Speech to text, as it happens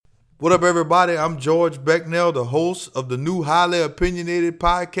What up, everybody? I'm George Becnel, the host of the new Highly Opinionated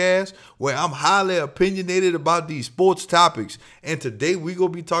podcast, where I'm highly opinionated about these sports topics. And today we're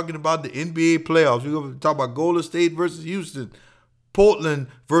going to be talking about the NBA playoffs. We're going to be talking about Golden State versus Houston, Portland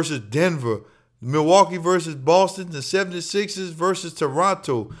versus Denver, Milwaukee versus Boston, the 76ers versus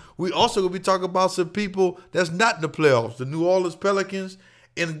Toronto. We also going to be talking about some people that's not in the playoffs, the New Orleans Pelicans.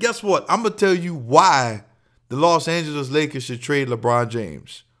 And guess what? I'm going to tell you why the Los Angeles Lakers should trade LeBron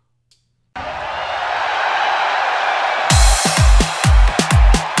James.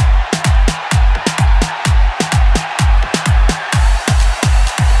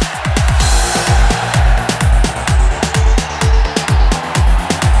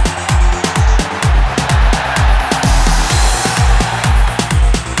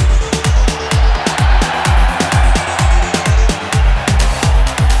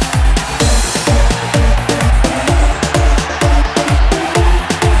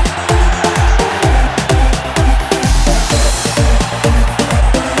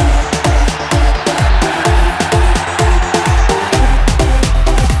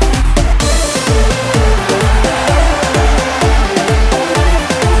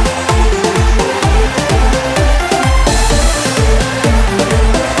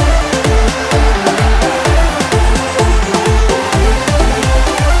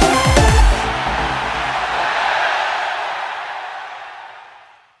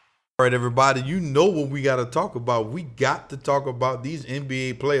 All right, everybody, you know what we got to talk about. We got to talk about these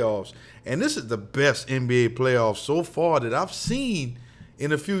NBA playoffs. And this is the best NBA playoffs so far that I've seen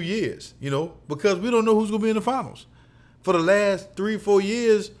in a few years, because we don't know who's going to be in the finals. For the last 3-4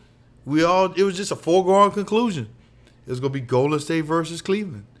 years, it was just a foregone conclusion. It was going to be Golden State versus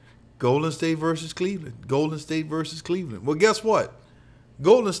Cleveland. Golden State versus Cleveland. Golden State versus Cleveland. Well, guess what?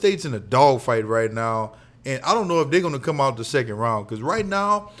 Golden State's in a dogfight right now. And I don't know if they're going to come out the second round, because right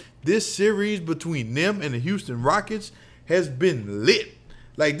now, this series between them and the Houston Rockets has been lit.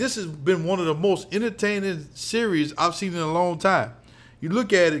 Like, this has been one of the most entertaining series I've seen in a long time. You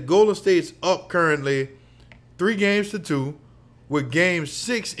look at it, Golden State's up currently 3-2, with Game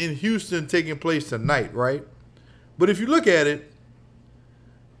 6 in Houston taking place tonight, right? But if you look at it,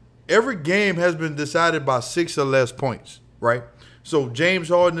 every game has been decided by 6 or less points, right? So James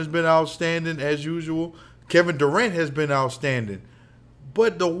Harden has been outstanding as usual. Kevin Durant has been outstanding.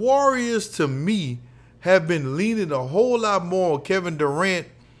 But the Warriors, to me, have been leaning a whole lot more on Kevin Durant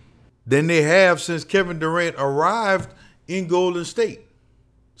than they have since Kevin Durant arrived in Golden State.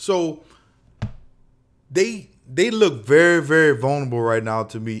 So they look very, very vulnerable right now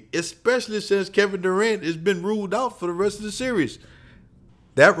to me, especially since Kevin Durant has been ruled out for the rest of the series.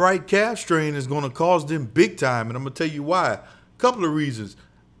 That right calf strain is going to cause them big time, and I'm going to tell you why. A couple of reasons.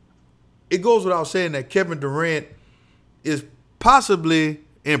 It goes without saying that Kevin Durant is possibly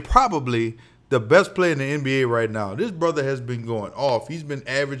and probably the best player in the NBA right now. This brother has been going off. He's been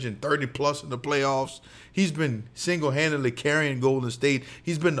averaging 30-plus in the playoffs. He's been single-handedly carrying Golden State.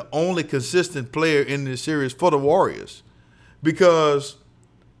 He's been the only consistent player in this series for the Warriors, because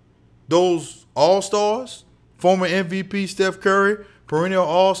those all-stars, former MVP Steph Curry, perennial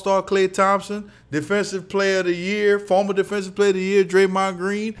all-star Klay Thompson, defensive player of the year, former defensive player of the year Draymond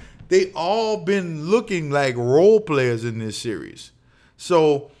Green, they all been looking like role players in this series.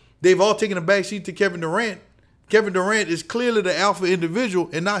 So they've all taken a backseat to Kevin Durant. Kevin Durant is clearly the alpha individual,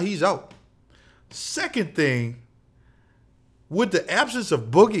 and now he's out. Second thing, with the absence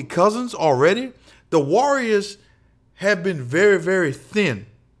of Boogie Cousins already, the Warriors have been very, very thin.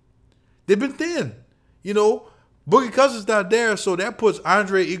 They've been thin. Boogie Cousins not there, so that puts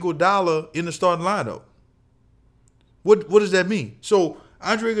Andre Iguodala in the starting lineup. What does that mean? So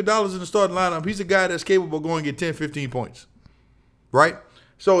Andre Iguodala's in the starting lineup. He's a guy that's capable of going to get 10, 15 points, right?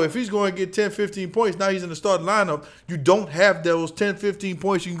 So if he's going to get 10, 15 points, now he's in the starting lineup. You don't have those 10, 15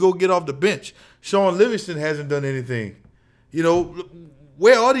 points you can go get off the bench. Sean Livingston hasn't done anything.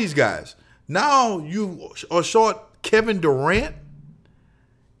 Where are these guys? Now you are short Kevin Durant.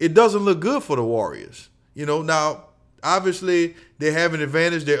 It doesn't look good for the Warriors. Now, obviously, they have an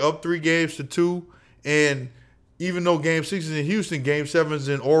advantage. They're up 3-2, and even though Game 6 is in Houston, Game 7 is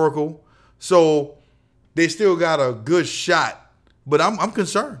in Oracle. So they still got a good shot. But I'm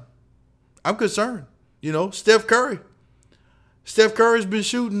concerned. I'm concerned. Steph Curry. Steph Curry's been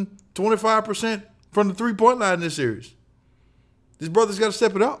shooting 25% from the three-point line in this series. This brother's got to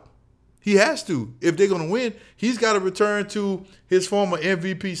step it up. He has to. If they're going to win, he's got to return to his former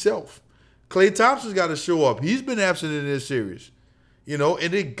MVP self. Klay Thompson's got to show up. He's been absent in this series. And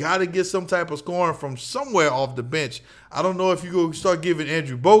they got to get some type of scoring from somewhere off the bench. I don't know if you go start giving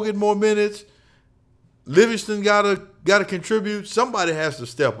Andrew Bogut more minutes. Livingston got to contribute. Somebody has to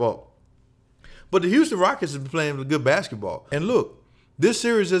step up. But the Houston Rockets have been playing good basketball. And look, this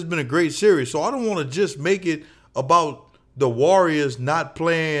series has been a great series. So I don't want to just make it about the Warriors not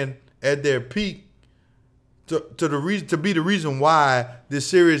playing at their peak to be the reason why this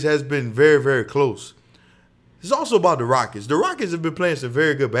series has been very, very close. It's also about the Rockets. The Rockets have been playing some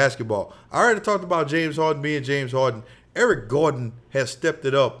very good basketball. I already talked about James Harden being James Harden. Eric Gordon has stepped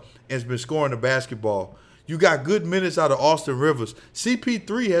it up and has been scoring the basketball. You got good minutes out of Austin Rivers.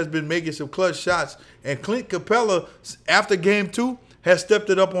 CP3 has been making some clutch shots. And Clint Capella, after game 2, has stepped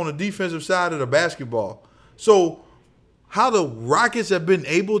it up on the defensive side of the basketball. So how the Rockets have been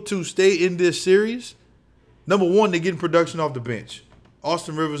able to stay in this series, number one, they're getting production off the bench.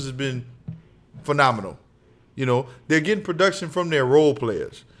 Austin Rivers has been phenomenal. They're getting production from their role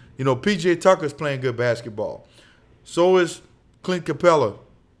players. P.J. Tucker's playing good basketball. So is Clint Capella.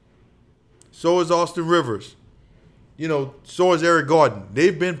 So is Austin Rivers. So is Eric Gordon.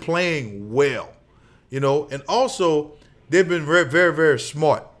 They've been playing well. And also they've been very, very, very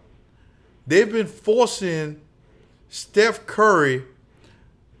smart. They've been forcing Steph Curry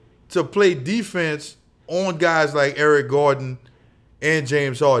to play defense on guys like Eric Gordon and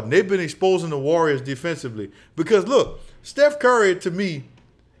James Harden. They've been exposing the Warriors defensively. Because, look, Steph Curry, to me,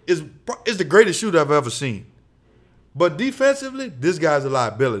 is the greatest shooter I've ever seen. But defensively, this guy's a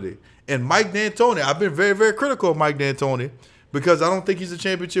liability. And Mike D'Antoni, I've been very, very critical of Mike D'Antoni because I don't think he's a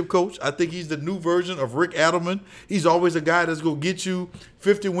championship coach. I think he's the new version of Rick Adelman. He's always a guy that's going to get you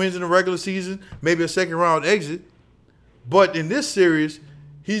 50 wins in the regular season, maybe a second-round exit. But in this series,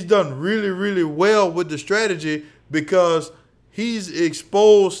 he's done really, really well with the strategy because he's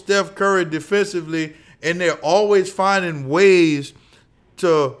exposed Steph Curry defensively, and they're always finding ways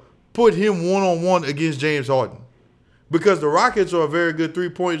to put him one-on-one against James Harden. Because the Rockets are a very good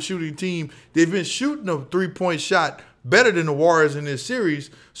three-point shooting team. They've been shooting a three-point shot better than the Warriors in this series.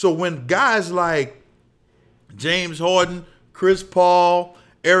 So when guys like James Harden, Chris Paul,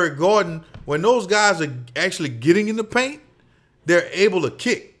 Eric Gordon, when those guys are actually getting in the paint, they're able to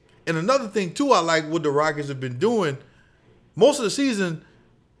kick. And another thing, too, I like what the Rockets have been doing. Most of the season,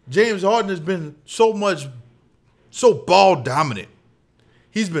 James Harden has been so ball dominant.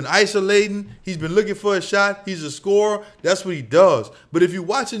 He's been isolating. He's been looking for a shot. He's a scorer. That's what he does. But if you're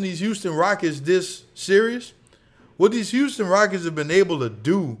watching these Houston Rockets this series, what these Houston Rockets have been able to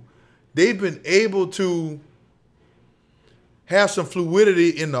do, they've been able to have some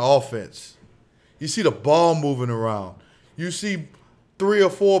fluidity in the offense. You see the ball moving around. You see 3 or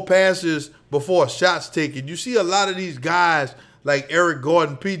 4 passes before a shot's taken. You see a lot of these guys like Eric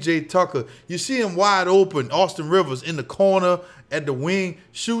Gordon, P.J. Tucker. You see him wide open, Austin Rivers in the corner at the wing,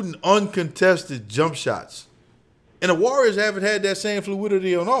 shooting uncontested jump shots. And the Warriors haven't had that same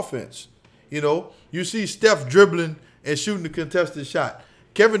fluidity on offense. You see Steph dribbling and shooting the contested shot.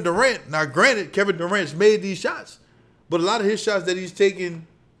 Kevin Durant, now granted, Kevin Durant's made these shots, but a lot of his shots that he's taken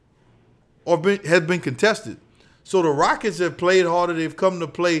have been contested. So the Rockets have played harder. They've come to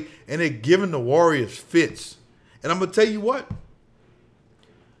play, and they're giving the Warriors fits. And I'm going to tell you what,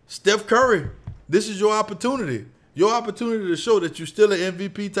 Steph Curry, this is your opportunity. Your opportunity to show that you're still an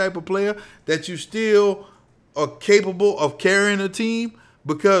MVP type of player, that you still are capable of carrying a team,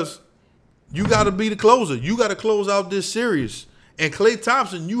 because you got to be the closer. You got to close out this series. And Klay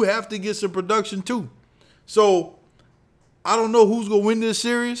Thompson, you have to get some production too. So I don't know who's going to win this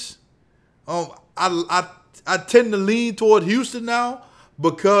series. I tend to lean toward Houston now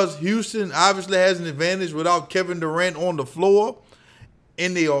because Houston obviously has an advantage without Kevin Durant on the floor,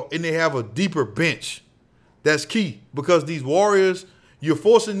 and they have a deeper bench. That's key because these Warriors, you're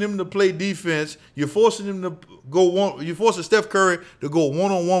forcing them to play defense. You're forcing them to go one. You're forcing Steph Curry to go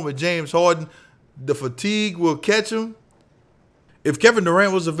one-on-one with James Harden. The fatigue will catch him. If Kevin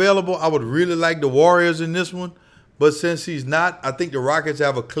Durant was available, I would really like the Warriors in this one. But since he's not, I think the Rockets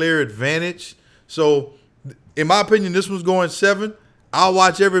have a clear advantage. So, in my opinion, this one's going 7. I'll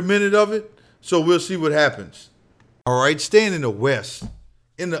watch every minute of it, so we'll see what happens. All right, staying in the West.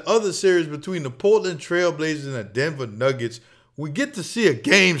 In the other series between the Portland Trail Blazers and the Denver Nuggets, we get to see a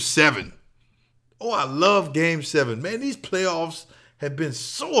Game 7. Oh, I love Game 7. Man, these playoffs have been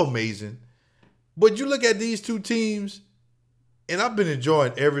so amazing. But you look at these two teams, and I've been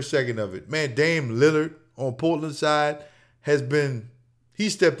enjoying every second of it. Man, Dame Lillard on Portland's side he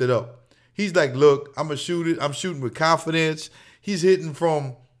stepped it up. He's like, look, I'm going to shoot it. I'm shooting with confidence. He's hitting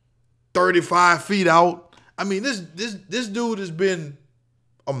from 35 feet out. I mean, this dude has been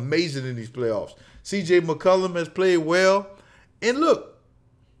amazing in these playoffs. C.J. McCollum has played well. And look,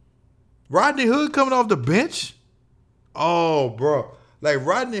 Rodney Hood coming off the bench. Oh, bro. Like,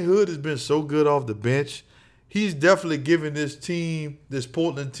 Rodney Hood has been so good off the bench. He's definitely given this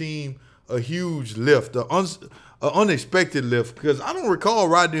Portland team, a huge lift, an unexpected lift, because I don't recall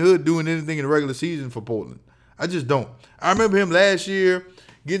Rodney Hood doing anything in the regular season for Portland. I just don't. I remember him last year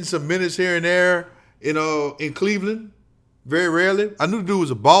getting some minutes here and there in Cleveland, very rarely. I knew the dude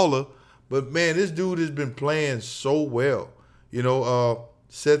was a baller, but man, this dude has been playing so well.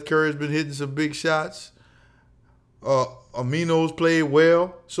 Seth Curry's been hitting some big shots. Amino's played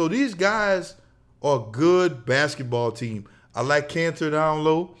well. So these guys are a good basketball team. I like Cantor down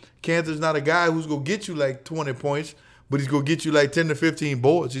low. Cantor's not a guy who's going to get you like 20 points, but he's going to get you like 10 to 15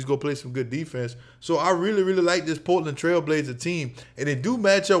 boards. He's going to play some good defense. So I really, really like this Portland Trailblazer team. And they do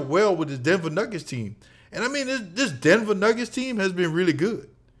match up well with this Denver Nuggets team. And I mean, this Denver Nuggets team has been really good.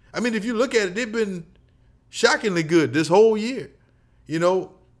 I mean, if you look at it, they've been shockingly good this whole year.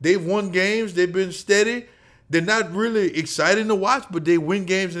 They've won games. They've been steady. They're not really exciting to watch, but they win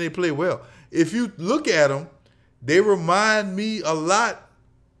games and they play well. If you look at them, they remind me a lot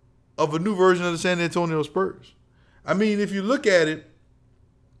of a new version of the San Antonio Spurs. I mean, if you look at it,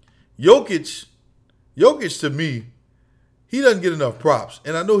 Jokic to me, he doesn't get enough props.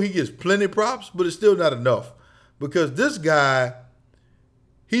 And I know he gets plenty of props, but it's still not enough. Because this guy,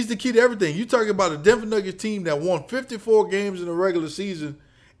 he's the key to everything. You're talking about a Denver Nuggets team that won 54 games in the regular season,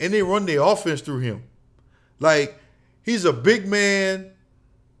 and they run their offense through him. Like, he's a big man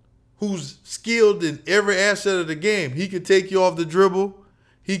who's skilled in every asset of the game. He can take you off the dribble.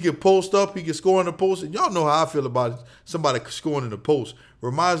 He can post up. He can score in the post. And y'all know how I feel about somebody scoring in the post.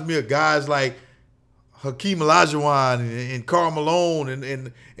 Reminds me of guys like Hakeem Olajuwon and Karl Malone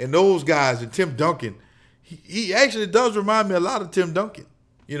and those guys and Tim Duncan. He actually does remind me a lot of Tim Duncan.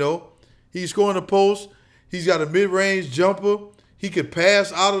 He's scoring the post. He's got a mid-range jumper. He can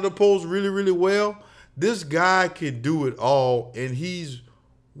pass out of the post really, really well. This guy can do it all, and he's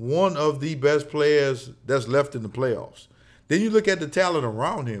one of the best players that's left in the playoffs. Then you look at the talent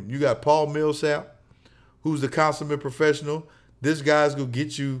around him. You got Paul Millsap, who's the consummate professional. This guy's going to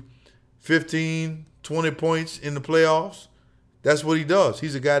get you 15, 20 points in the playoffs. That's what he does.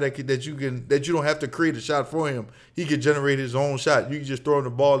 He's a guy that you don't have to create a shot for him. He can generate his own shot. You can just throw him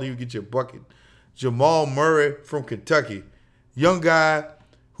the ball and he'll get you a bucket. Jamal Murray from Kentucky, young guy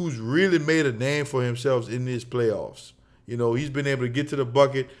who's really made a name for himself in these playoffs. He's been able to get to the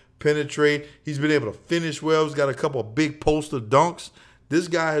bucket, penetrate. He's been able to finish well. He's got a couple of big poster dunks. This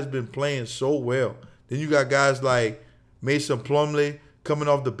guy has been playing so well. Then you got guys like Mason Plumlee coming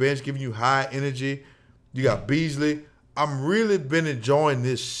off the bench, giving you high energy. You got Beasley. I'm really been enjoying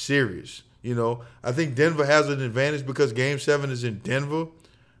this series. I think Denver has an advantage because Game 7 is in Denver.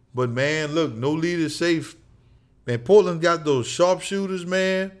 But, man, look, no lead is safe. Man, Portland got those sharpshooters,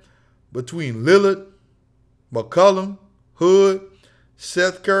 man, between Lillard, McCollum, Hood,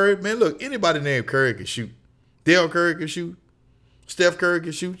 Seth Curry. Man, look, anybody named Curry can shoot. Dale Curry can shoot. Steph Curry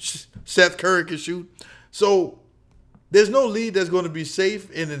can shoot. Seth Curry can shoot. So there's no lead that's going to be safe.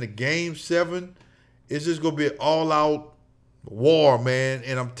 And in the Game 7, it's just going to be an all-out war, man.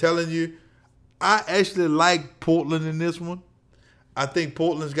 And I'm telling you, I actually like Portland in this one. I think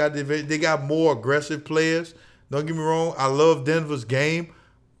Portland's they got more aggressive players. Don't get me wrong, I love Denver's game,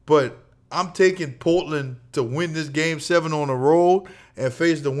 but I'm taking Portland to win this Game 7 on the road and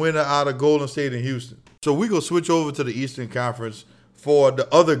face the winner out of Golden State and Houston. So we're going to switch over to the Eastern Conference for the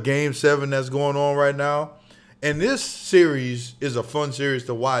other Game 7 that's going on right now. And this series is a fun series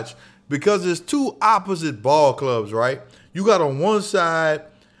to watch because it's two opposite ball clubs, right? You got on one side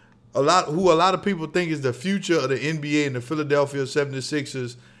a lot of people think is the future of the NBA and the Philadelphia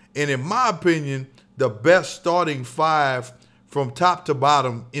 76ers. And in my opinion, the best starting five from top to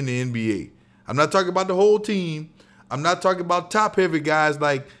bottom in the NBA. I'm not talking about the whole team. I'm not talking about top-heavy guys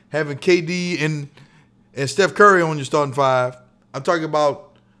like having KD and Steph Curry on your starting five. I'm talking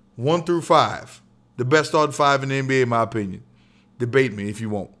about 1 through 5. The best starting five in the NBA, in my opinion. Debate me if you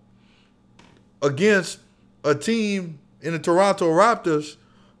want. Against a team in the Toronto Raptors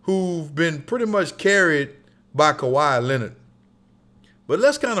who've been pretty much carried by Kawhi Leonard. But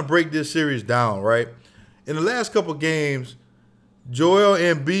let's kind of break this series down, right? In the last couple games, Joel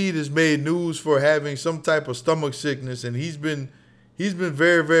Embiid has made news for having some type of stomach sickness, and he's been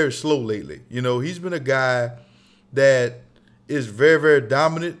very, very slow lately. He's been a guy that is very, very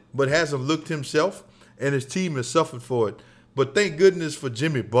dominant, but hasn't looked himself, and his team has suffered for it. But thank goodness for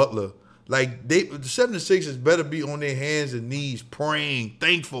Jimmy Butler. Like, the 76ers better be on their hands and knees praying,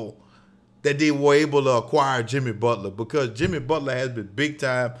 thankful that they were able to acquire Jimmy Butler, because Jimmy Butler has been big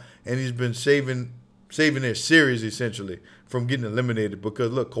time, and he's been saving their series essentially from getting eliminated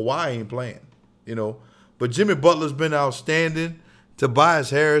because, look, Kawhi ain't playing, But Jimmy Butler's been outstanding.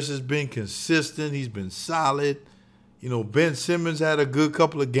 Tobias Harris has been consistent. He's been solid. Ben Simmons had a good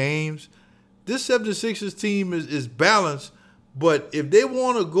couple of games. this 76ers team is balanced, but if they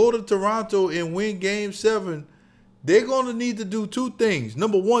want to go to Toronto and win Game 7, they're going to need to do two things.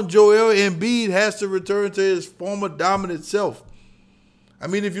 Number one, Joel Embiid has to return to his former dominant self. I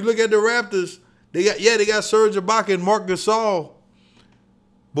mean, if you look at the Raptors, they got Serge Ibaka and Marc Gasol.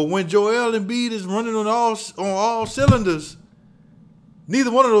 But when Joel Embiid is running on all cylinders,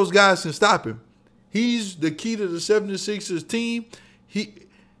 neither one of those guys can stop him. He's the key to the 76ers team.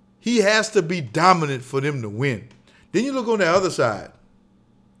 He has to be dominant for them to win. Then you look on the other side.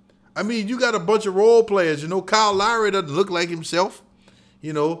 I mean, you got a bunch of role players. Kyle Lowry doesn't look like himself.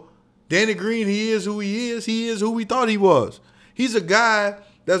 Danny Green, he is who he is. He is who we thought he was. He's a guy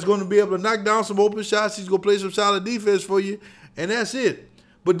that's going to be able to knock down some open shots. He's going to play some solid defense for you, and that's it.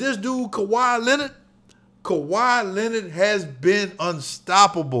 But this dude, Kawhi Leonard has been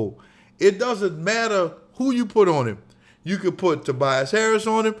unstoppable. It doesn't matter who you put on him. You could put Tobias Harris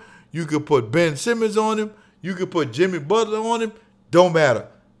on him. You could put Ben Simmons on him. You could put Jimmy Butler on him. Don't matter.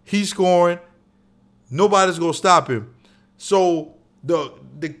 He's scoring. Nobody's going to stop him. So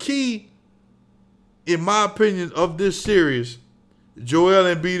the key, in my opinion, of this series,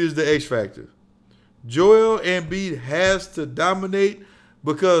 Joel Embiid is the X factor. Joel Embiid has to dominate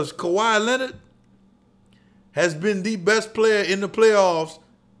because Kawhi Leonard has been the best player in the playoffs,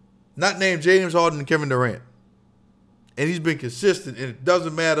 not named James Harden and Kevin Durant. And he's been consistent, and it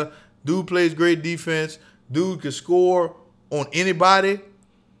doesn't matter. Dude plays great defense. Dude can score on anybody.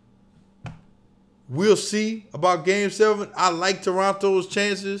 We'll see about Game 7. I like Toronto's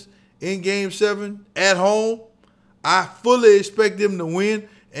chances in Game 7 at home. I fully expect them to win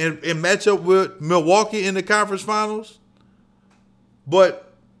and match up with Milwaukee in the conference finals.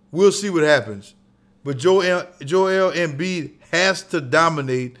 But we'll see what happens. But Joel Embiid has to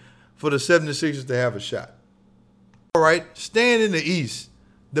dominate for the 76ers to have a shot. All right, staying in the East,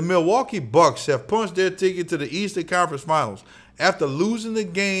 the Milwaukee Bucks have punched their ticket to the Eastern Conference Finals. After losing the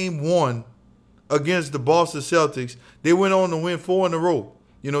Game 1 against the Boston Celtics, they went on to win 4 in a row.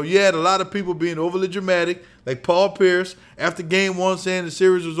 You had a lot of people being overly dramatic, like Paul Pierce, after Game 1 saying the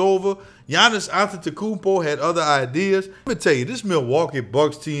series was over. Giannis Antetokounmpo had other ideas. Let me tell you, this Milwaukee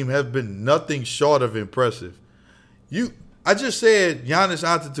Bucks team has been nothing short of impressive. I just said Giannis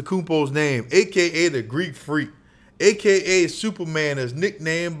Antetokounmpo's name, a.k.a. the Greek Freak, a.k.a. Superman, is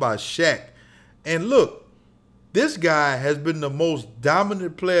nicknamed by Shaq. And look, this guy has been the most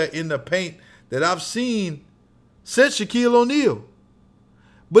dominant player in the paint that I've seen since Shaquille O'Neal.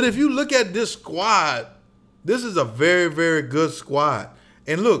 But if you look at this squad, this is a very, very good squad.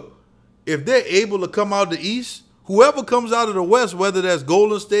 And look, if they're able to come out the East, whoever comes out of the West, whether that's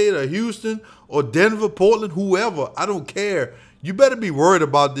Golden State or Houston or Denver, Portland, whoever, I don't care. You better be worried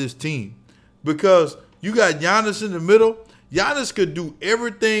about this team because you got Giannis in the middle. Giannis could do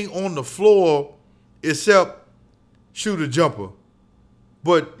everything on the floor except shoot a jumper.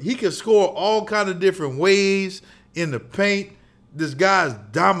 But he can score all kind of different ways in the paint. This guy's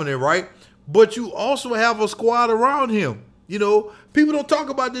dominant, right? But you also have a squad around him. People don't talk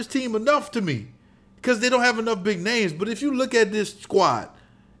about this team enough to me because they don't have enough big names. But if you look at this squad,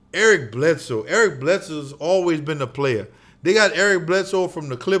 Eric Bledsoe's always been a player. They got Eric Bledsoe from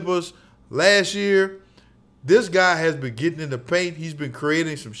the Clippers last year. This guy has been getting in the paint. He's been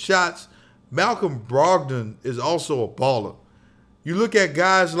creating some shots. Malcolm Brogdon is also a baller. You look at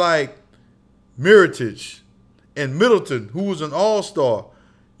guys like Mirotic and Middleton, who was an all-star.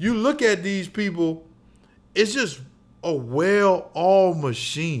 You look at these people, it's just a well-oiled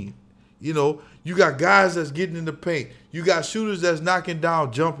machine. You got guys that's getting in the paint. You got shooters that's knocking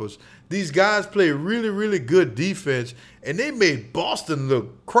down jumpers. These guys play really, really good defense, and they made Boston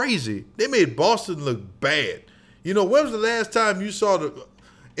look crazy. They made Boston look bad. When was the last time you saw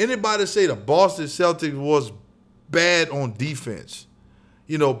anybody say the Boston Celtics was bad on defense?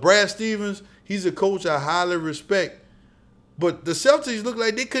 Brad Stevens, he's a coach I highly respect. But the Celtics looked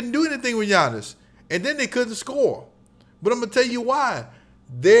like they couldn't do anything with Giannis. And then they couldn't score. But I'm going to tell you why.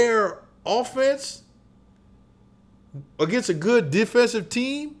 Their offense against a good defensive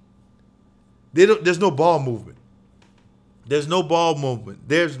team, there's no ball movement. There's no ball movement.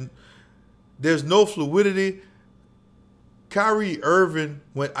 There's no fluidity. Kyrie Irving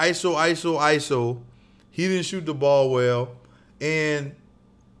went ISO. He didn't shoot the ball well. And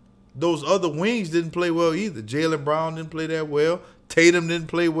those other wings didn't play well either. Jaylen Brown didn't play that well. Tatum didn't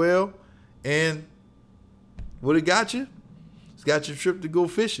play well. And what it got you? It's got your trip to go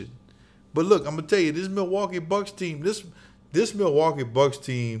fishing. But look, I'm going to tell you, this Milwaukee Bucks team, this Milwaukee Bucks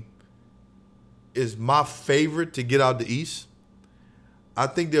team is my favorite to get out the East. I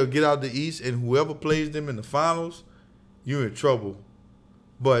think they'll get out the East, and whoever plays them in the finals, you're in trouble.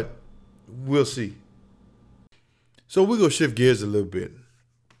 But we'll see. So we're going to shift gears a little bit.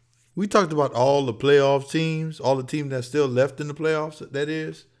 We talked about all the playoff teams, all the teams that's still left in the playoffs, that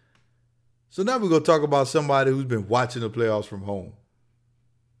is. So now we're going to talk about somebody who's been watching the playoffs from home.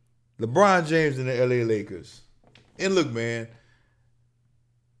 LeBron James and the LA Lakers. And look, man,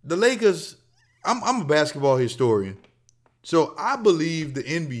 the Lakers, I'm a basketball historian. So I believe the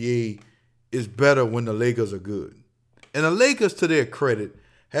NBA is better when the Lakers are good. And the Lakers, to their credit,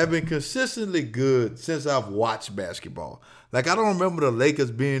 have been consistently good since I've watched basketball. Like, I don't remember the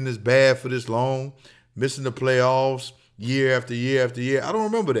Lakers being this bad for this long, missing the playoffs year after year after year. I don't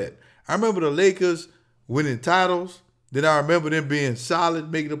remember that. I remember the Lakers winning titles. Then I remember them being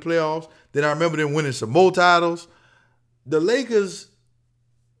solid, making the playoffs. Then I remember them winning some more titles. The Lakers,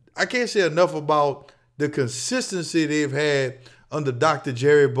 I can't say enough about the consistency they've had under Dr.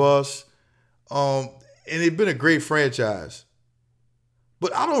 Jerry Buss. And they've been a great franchise.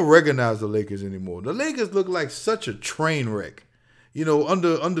 But I don't recognize the Lakers anymore. The Lakers look like such a train wreck. You know,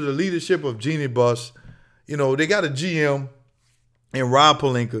 under the leadership of Jeannie Buss, you know, they got a GM and Rob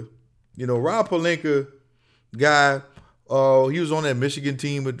Pelinka. You know, Rob Pelinka, guy, he was on that Michigan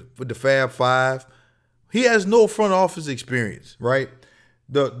team with the Fab Five. He has no front office experience, right?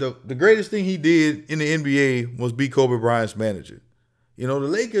 The greatest thing he did in the NBA was be Kobe Bryant's manager. You know, the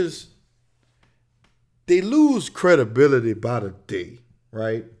Lakers, they lose credibility by the day,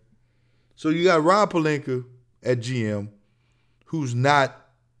 right? So you got Rob Pelinka at GM, who's not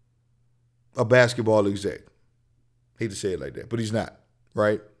a basketball exec. Hate to say it like that, but he's not,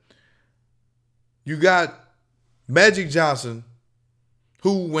 right? You got Magic Johnson,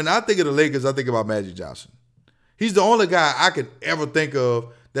 who, when I think of the Lakers, I think about Magic Johnson. He's the only guy I could ever think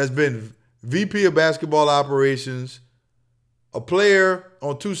of that's been VP of basketball operations, a player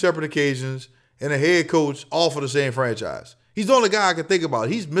on two separate occasions, and a head coach all for the same franchise. He's the only guy I can think about.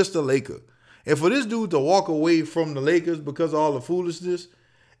 He's Mr. Laker. And for this dude to walk away from the Lakers because of all the foolishness,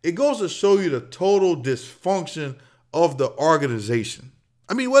 it goes to show you the total dysfunction of the organization.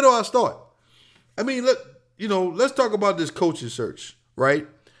 I mean, where do I start? I mean, let's talk about this coaching search, right?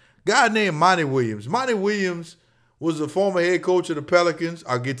 Guy named Monty Williams. Monty Williams was the former head coach of the Pelicans.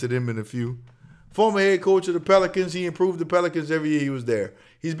 I'll get to them in a few. Former head coach of the Pelicans. He improved the Pelicans every year he was there.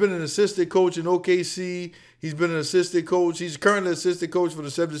 He's been an assistant coach in OKC. He's been an assistant coach. He's currently assistant coach for the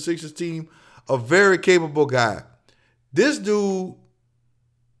 76ers team. A very capable guy. This dude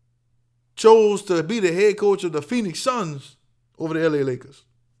chose to be the head coach of the Phoenix Suns over the LA Lakers.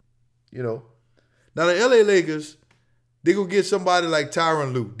 You know. Now the LA Lakers, they gonna get somebody like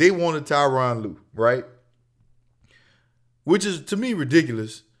Tyronn Lue. They wanted Tyronn Lue, right? Which is, to me,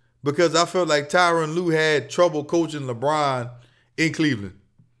 ridiculous because I felt like Tyronn Lue had trouble coaching LeBron in Cleveland.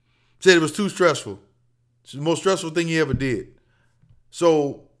 Said it was too stressful. It's the most stressful thing he ever did.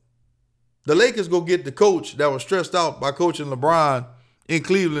 So the Lakers go get the coach that was stressed out by coaching LeBron in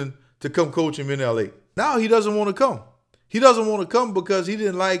Cleveland to come coach him in LA. Now he doesn't want to come. He doesn't want to come because he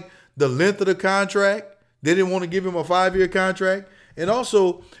didn't like the length of the contract. They didn't want to give him a 5-year contract. And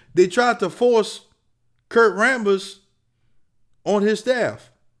also, they tried to force Kurt Rambis on his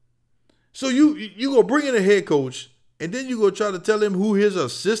staff. So you go bring in a head coach, and then you go try to tell him who his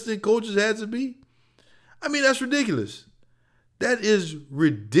assistant coaches had to be? I mean, that's ridiculous. That is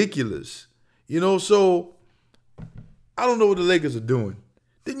ridiculous. You know, so I don't know what the Lakers are doing.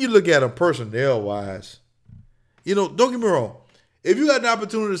 Then you look at them personnel-wise. You know, don't get me wrong. If you got an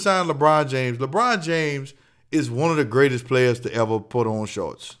opportunity to sign LeBron James is one of the greatest players to ever put on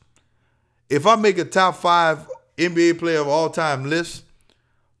shorts. If I make a top 5 NBA player of all time list,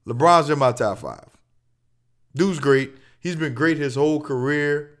 LeBron's in my top 5. Dude's great. He's been great his whole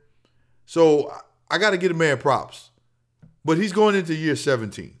career. So I got to give the man props. But he's going into year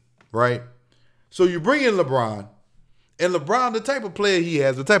 17, right? So you bring in LeBron, and LeBron, the type of player he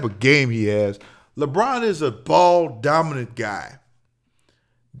has, the type of game he has, LeBron is a ball-dominant guy.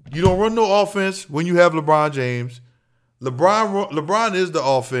 You don't run no offense when you have LeBron James. LeBron is the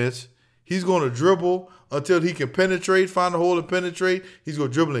offense. He's going to dribble until he can penetrate, find a hole and penetrate. He's going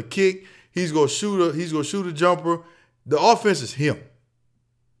to dribble and kick. He's going to shoot a jumper. The offense is him.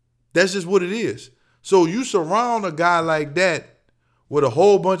 That's just what it is. So you surround a guy like that with a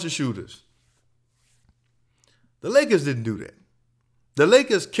whole bunch of shooters. The Lakers didn't do that. The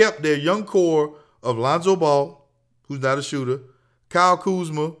Lakers kept their young core of Lonzo Ball, who's not a shooter, Kyle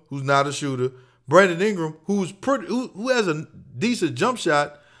Kuzma, who's not a shooter, Brandon Ingram, who has a decent jump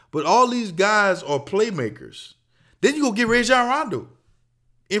shot, but all these guys are playmakers. Then you go get Rajon Rondo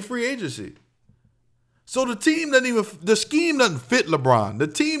in free agency. So the scheme doesn't fit LeBron. The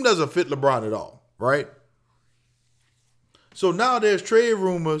team doesn't fit LeBron at all, right? So now there's trade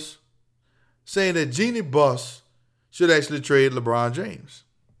rumors saying that Jeannie Buss should actually trade LeBron James.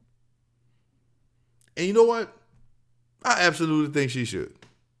 And you know what? I absolutely think she should.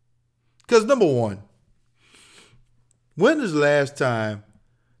 Because number one, when is the last time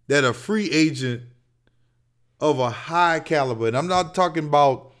that a free agent of a high caliber, and I'm not talking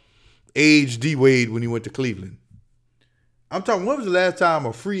about age D Wade when he went to Cleveland. I'm talking, when was the last time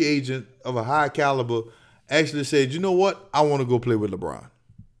a free agent of a high caliber actually said, you know what, I want to go play with LeBron?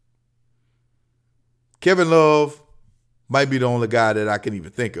 Kevin Love might be the only guy that I can even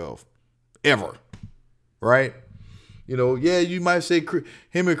think of, ever, right? You know, yeah, you might say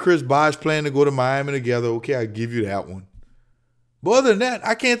him and Chris Bosh plan to go to Miami together. Okay, I'll give you that one. But other than that,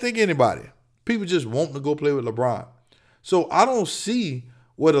 I can't think of anybody. People just want to go play with LeBron. So I don't see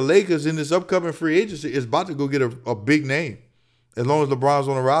where the Lakers in this upcoming free agency is about to go get a big name as long as LeBron's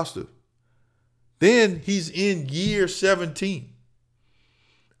on the roster. Then he's in year 17.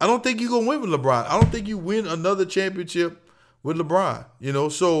 I don't think you're going to win with LeBron. I don't think you win another championship with LeBron. You know,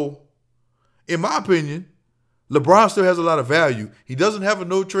 so in my opinion, LeBron still has a lot of value. He doesn't have a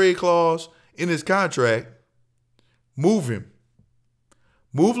no-trade clause in his contract. Move him.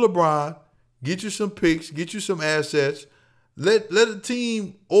 Move LeBron. Get you some picks. Get you some assets. Let a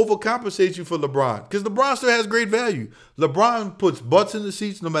team overcompensate you for LeBron. Because LeBron still has great value. LeBron puts butts in the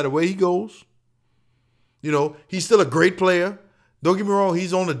seats no matter where he goes. You know, he's still a great player. Don't get me wrong,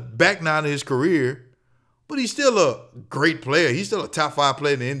 he's on the back nine of his career. But he's still a great player. He's still a top 5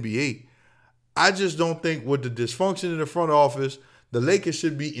 player in the NBA. I just don't think with the dysfunction in the front office, the Lakers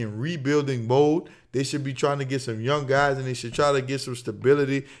should be in rebuilding mode. They should be trying to get some young guys, and they should try to get some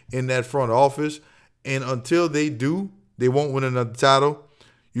stability in that front office. And until they do, they won't win another title.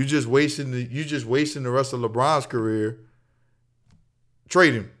 You're just wasting the rest of LeBron's career.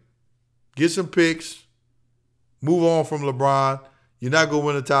 Trade him. Get some picks. Move on from LeBron. You're not going to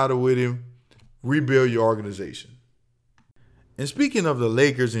win a title with him. Rebuild your organization. And speaking of the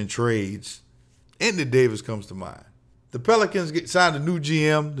Lakers and trades, Anthony Davis comes to mind. The Pelicans signed a new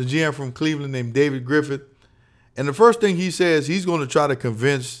GM, the GM from Cleveland named David Griffith. And the first thing he says, he's going to try to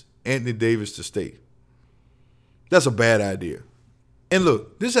convince Anthony Davis to stay. That's a bad idea. And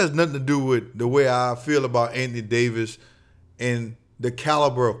look, this has nothing to do with the way I feel about Anthony Davis and the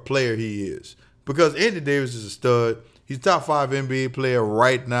caliber of player he is. Because Anthony Davis is a stud. He's a top 5 NBA player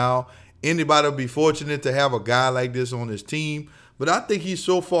right now. Anybody will be fortunate to have a guy like this on his team. But I think he's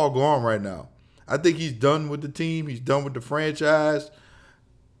so far gone right now. I think he's done with the team. He's done with the franchise.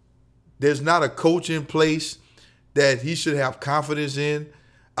 There's not a coach in place that he should have confidence in.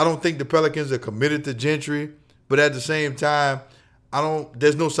 I don't think the Pelicans are committed to Gentry. But at the same time,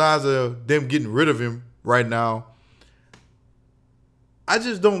 there's no signs of them getting rid of him right now. I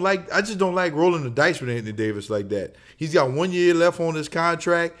just don't like rolling the dice with Anthony Davis like that. He's got 1 year left on his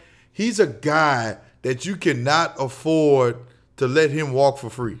contract. He's a guy that you cannot afford to let him walk for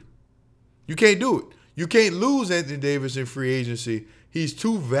free. You can't do it. You can't lose Anthony Davis in free agency. He's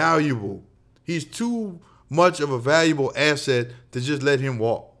too valuable. He's too much of a valuable asset to just let him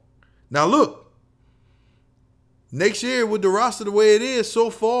walk. Now look, next year with the roster the way it is so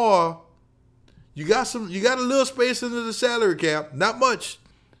far, you got a little space under the salary cap, not much.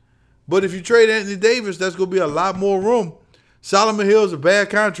 But if you trade Anthony Davis, that's going to be a lot more room. Solomon Hill's a bad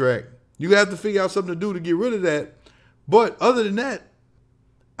contract. You have to figure out something to do to get rid of that. But other than that,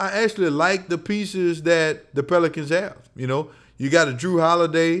 I actually like the pieces that the Pelicans have. You know, you got a Drew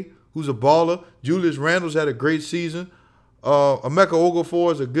Holiday, who's a baller. Julius Randle's had a great season. Emeka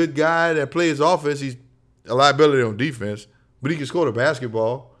Okafor is a good guy that plays offense. He's a liability on defense, but he can score the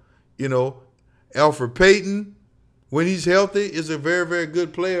basketball. You know, Alfred Payton, when he's healthy, is a very, very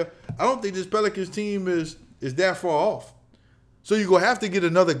good player. I don't think this Pelicans team is that far off. So you're going to have to get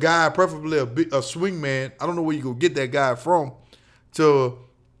another guy, preferably a swing man. I don't know where you're going to get that guy from to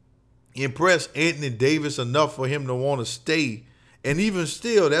impress Anthony Davis enough for him to want to stay. And even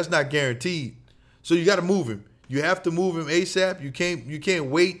still, that's not guaranteed. So you got to move him. You have to move him ASAP. You can't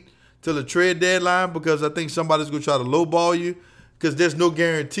wait till the trade deadline because I think somebody's going to try to lowball you because there's no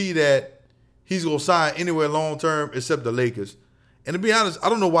guarantee that he's going to sign anywhere long term except the Lakers. And to be honest, I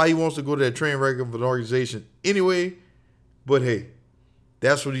don't know why he wants to go to that train wreck of an organization anyway, but hey,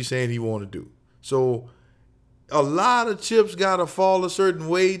 that's what he's saying he want to do. So a lot of chips got to fall a certain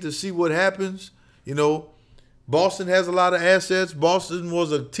way to see what happens. You know, Boston has a lot of assets. Boston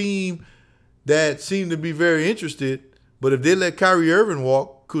was a team that seemed to be very interested, but if they let Kyrie Irving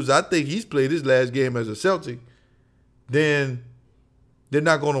walk, because I think he's played his last game as a Celtic, then they're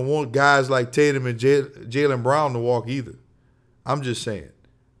not going to want guys like Tatum and Jaylen Brown to walk either. I'm just saying.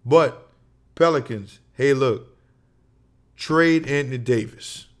 But Pelicans, hey, look, trade Anthony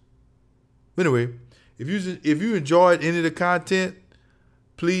Davis. Anyway, if you enjoyed any of the content,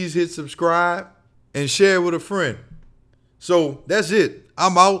 please hit subscribe and share it with a friend. So that's it.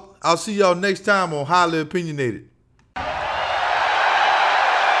 I'm out. I'll see y'all next time on Highly Opinionated.